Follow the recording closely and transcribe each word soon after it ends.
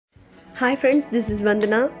Hi friends, this is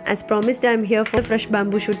Vandana. As promised, I am here for a fresh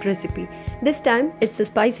bamboo shoot recipe. This time, it's a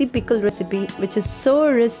spicy pickle recipe which is so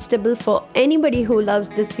irresistible for anybody who loves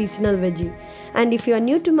this seasonal veggie. And if you are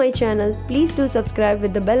new to my channel, please do subscribe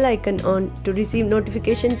with the bell icon on to receive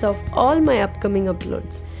notifications of all my upcoming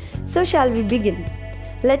uploads. So shall we begin?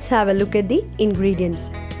 Let's have a look at the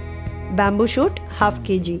ingredients. Bamboo shoot half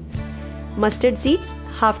kg. Mustard seeds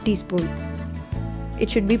half teaspoon.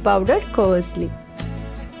 It should be powdered coarsely.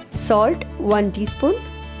 Salt 1 teaspoon,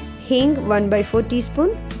 Hing 1/4 teaspoon,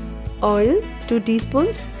 oil 2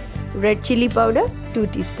 teaspoons, red chili powder 2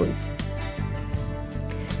 teaspoons.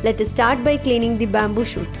 Let us start by cleaning the bamboo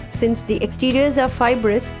shoot. Since the exteriors are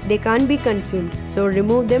fibrous, they can't be consumed, so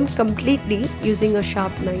remove them completely using a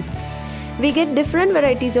sharp knife. We get different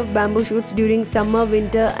varieties of bamboo shoots during summer,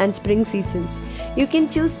 winter and spring seasons. You can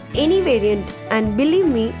choose any variant and believe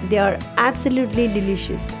me, they are absolutely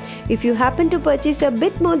delicious. If you happen to purchase a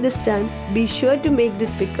bit more this time, be sure to make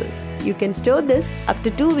this pickle. You can store this up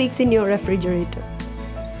to 2 weeks in your refrigerator.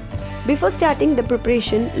 Before starting the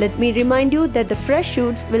preparation, let me remind you that the fresh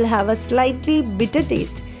shoots will have a slightly bitter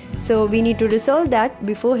taste, so we need to resolve that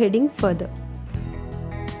before heading further.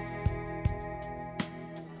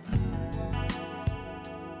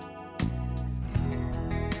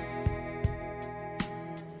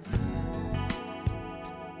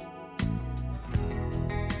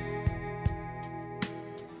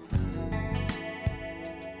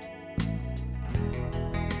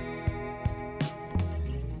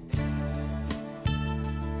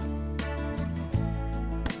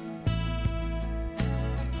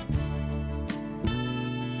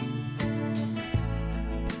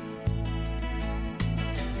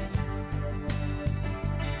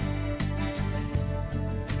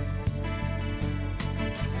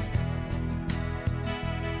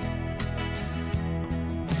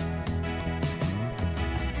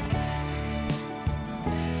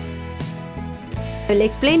 I will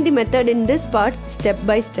explain the method in this part step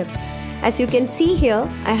by step. As you can see here,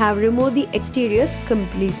 I have removed the exteriors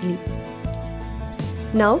completely.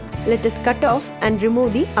 Now let us cut off and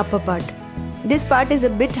remove the upper part. This part is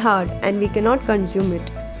a bit hard and we cannot consume it.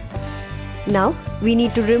 Now we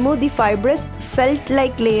need to remove the fibrous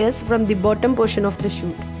felt-like layers from the bottom portion of the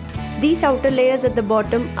shoot. These outer layers at the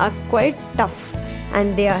bottom are quite tough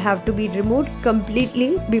and they have to be removed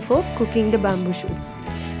completely before cooking the bamboo shoots.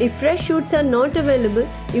 If fresh shoots are not available,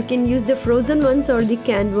 you can use the frozen ones or the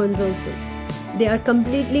canned ones also. They are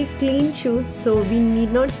completely clean shoots, so we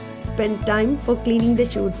need not spend time for cleaning the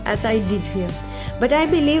shoots as I did here. But I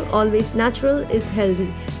believe always natural is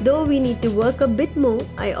healthy. Though we need to work a bit more,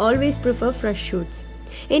 I always prefer fresh shoots.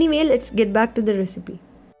 Anyway, let's get back to the recipe.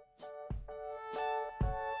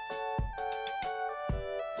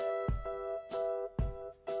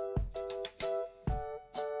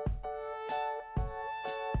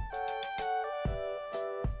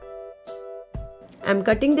 I am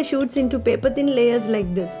cutting the shoots into paper thin layers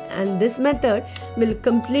like this, and this method will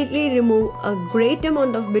completely remove a great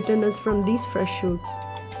amount of bitterness from these fresh shoots.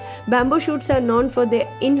 Bamboo shoots are known for their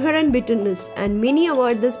inherent bitterness and many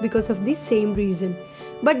avoid this because of the same reason.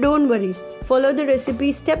 But don't worry, follow the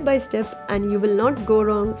recipe step by step and you will not go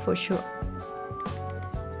wrong for sure.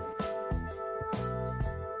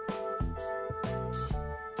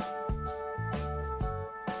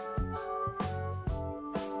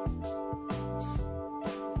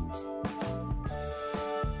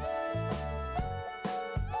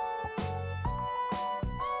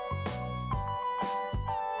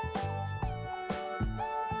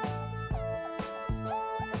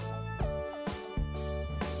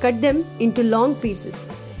 Cut them into long pieces.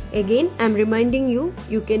 Again, I am reminding you,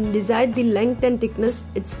 you can decide the length and thickness,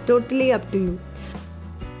 it's totally up to you.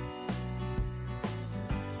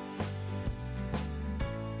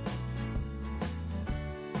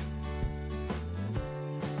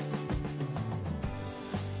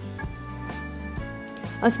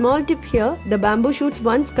 A small tip here, the bamboo shoots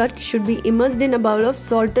once cut should be immersed in a bowl of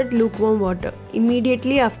salted lukewarm water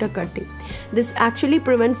immediately after cutting. This actually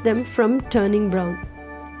prevents them from turning brown.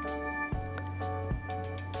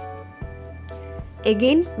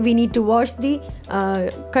 Again, we need to wash the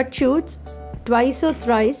cut shoots twice or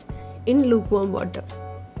thrice in lukewarm water.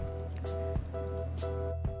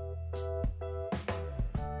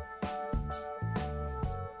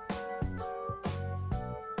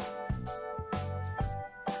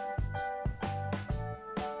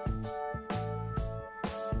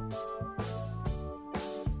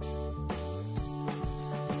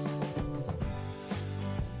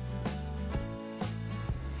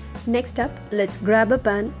 Next up, let's grab a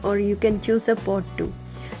pan or you can choose a pot too.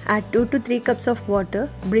 Add 2 to 3 cups of water,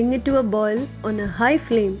 bring it to a boil on a high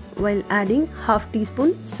flame while adding half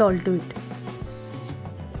teaspoon salt to it.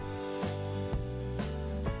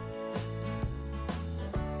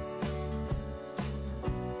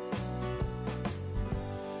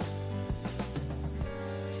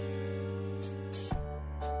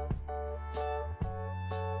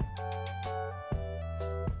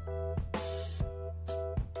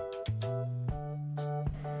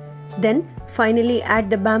 Then finally add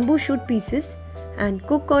the bamboo shoot pieces and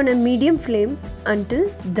cook on a medium flame until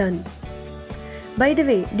done. By the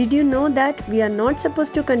way, did you know that we are not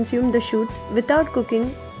supposed to consume the shoots without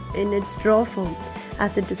cooking in its raw form,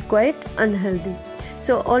 as it is quite unhealthy.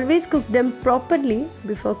 So always cook them properly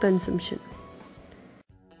before consumption.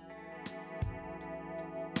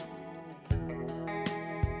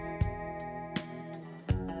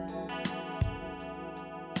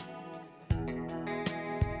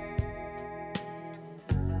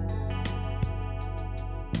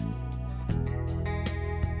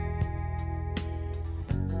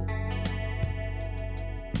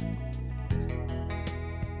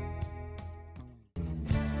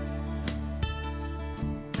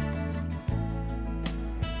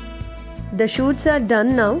 The shoots are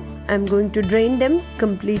done now. I am going to drain them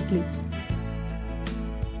completely.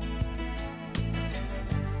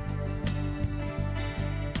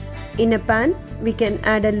 In a pan, we can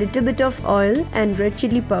add a little bit of oil and red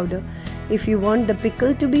chili powder. If you want the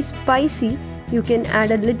pickle to be spicy, you can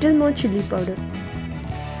add a little more chili powder.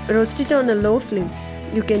 Roast it on a low flame.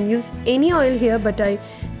 You can use any oil here, but I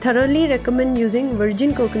thoroughly recommend using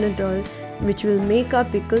virgin coconut oil, which will make our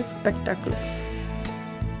pickle spectacular.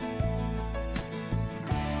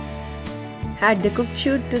 Add the cooked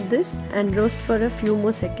shoot to this and roast for a few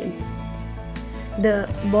more seconds. The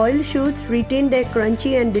boiled shoots retain their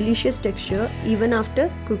crunchy and delicious texture even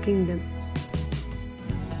after cooking them.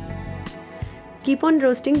 Keep on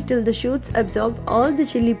roasting till the shoots absorb all the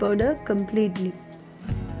chili powder completely.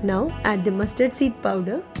 Now add the mustard seed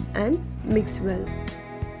powder and mix well.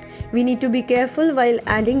 We need to be careful while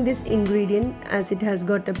adding this ingredient as it has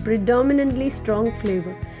got a predominantly strong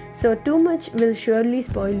flavor, so too much will surely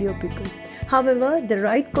spoil your pickle. However, the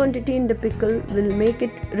right quantity in the pickle will make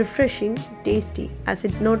it refreshing, tasty, as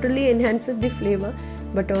it not only enhances the flavor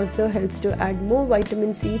but also helps to add more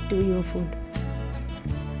vitamin C to your food.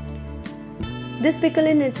 This pickle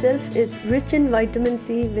in itself is rich in vitamin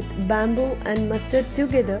C with bamboo and mustard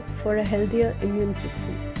together for a healthier immune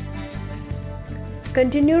system.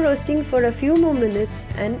 Continue roasting for a few more minutes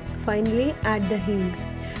and finally add the hing.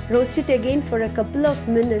 Roast it again for a couple of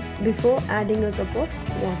minutes before adding a cup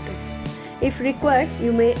of water. If required,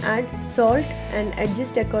 you may add salt and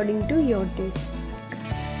adjust according to your taste.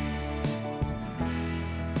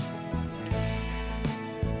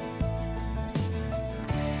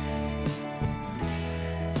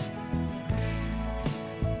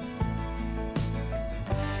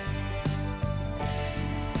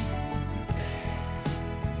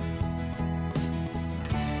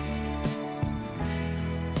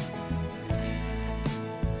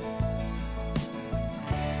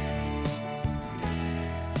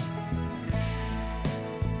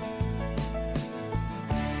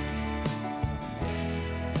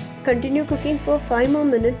 Continue cooking for 5 more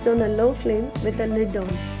minutes on a low flame with a lid on.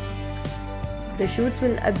 The shoots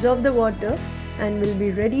will absorb the water and will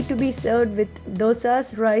be ready to be served with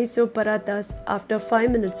dosas, rice or parathas after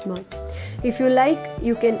 5 minutes mark. If you like,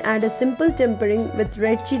 you can add a simple tempering with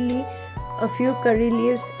red chili, a few curry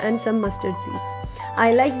leaves and some mustard seeds.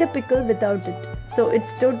 I like the pickle without it, so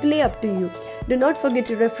it's totally up to you. Do not forget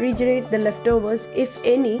to refrigerate the leftovers, if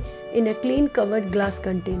any, in a clean covered glass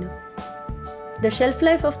container. The shelf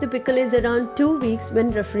life of the pickle is around 2 weeks when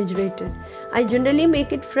refrigerated. I generally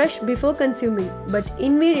make it fresh before consuming, but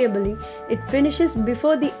invariably it finishes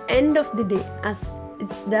before the end of the day, as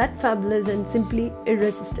it's that fabulous and simply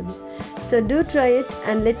irresistible. So do try it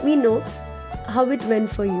and let me know how it went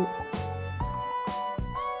for you.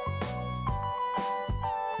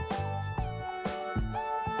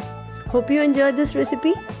 Hope you enjoyed this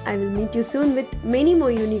recipe. I will meet you soon with many more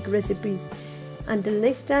unique recipes. Until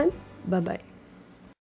next time, bye bye.